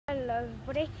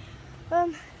everybody.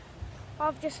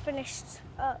 I've just finished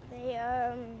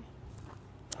the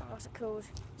what's it called?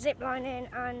 Zip lining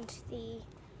and the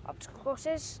obstacle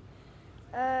courses.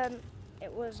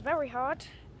 It was very hard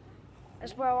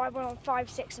as well. I went on 5,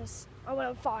 6, and I went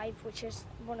on 5, which is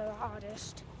one of the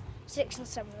hardest. 6 and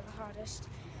 7 are the hardest,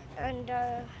 and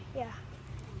yeah,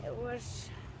 it was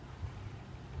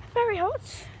very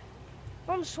hot.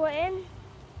 I'm sweating.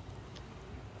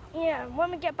 Yeah,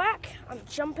 when we get back, I'm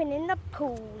jumping in the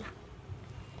pool.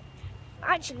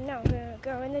 Actually, no, I'm going to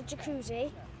go in the jacuzzi.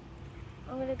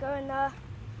 I'm going to go in the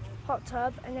hot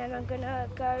tub, and then I'm going to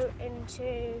go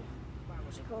into,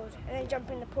 what's it called, and then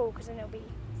jump in the pool, because then it'll be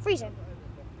freezing.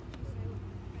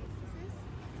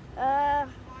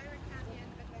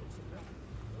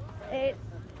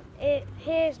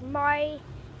 Here's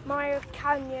Myra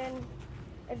Canyon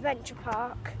Adventure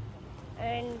Park,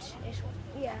 and it's,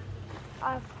 yeah,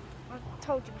 I've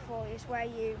told you before, it's where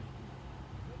you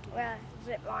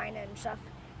zip line and stuff.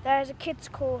 There's a kids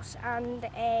course and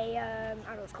a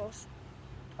adults course.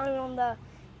 I'm on the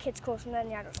kids course and then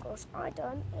the adults course.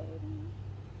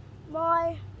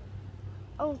 My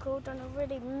uncle done a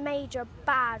really major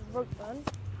bad rope run.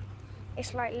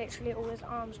 It's like literally all his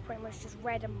arms pretty much just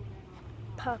red and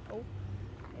purple,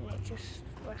 and it just,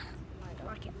 I don't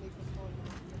like it.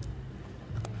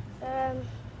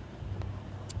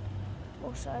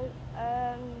 Also,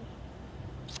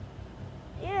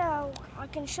 yeah, I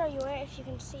can show you it if you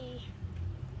can see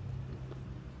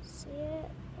it.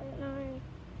 I don't know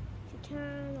if you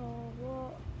can or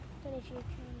what. I don't know if you can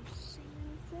see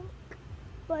anything,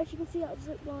 but if you can see that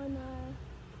zip line there,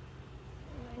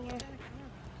 and then,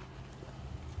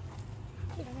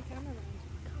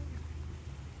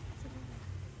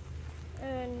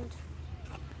 and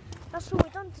that's all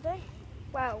we've done today.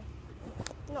 Well,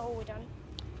 not all we've done.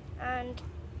 And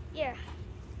yeah,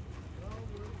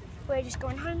 we're just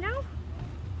going home now.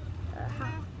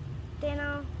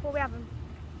 Dinner. What are we having?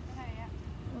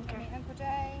 Okay. Meet Uncle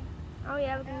Jay. Oh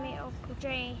yeah, we're gonna meet Uncle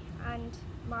Jay and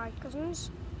my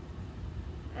cousins.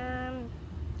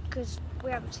 Because we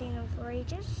haven't seen them for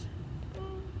ages.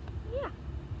 Yeah,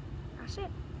 that's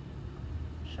it.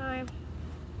 So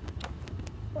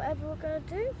whatever we're gonna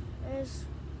do is,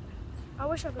 I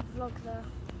wish I could vlog the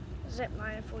zip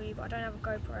line for you, but I don't have a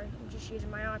GoPro. I'm just using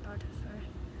my iPad,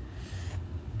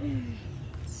 so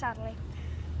sadly.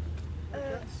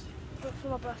 But for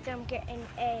my birthday, I'm getting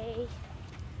a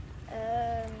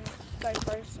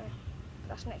GoPro, so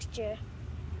that's next year.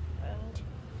 And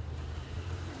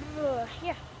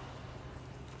yeah.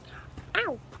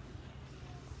 Ow!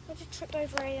 I just tripped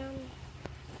over a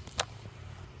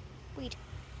weed.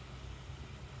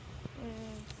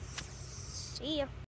 See ya.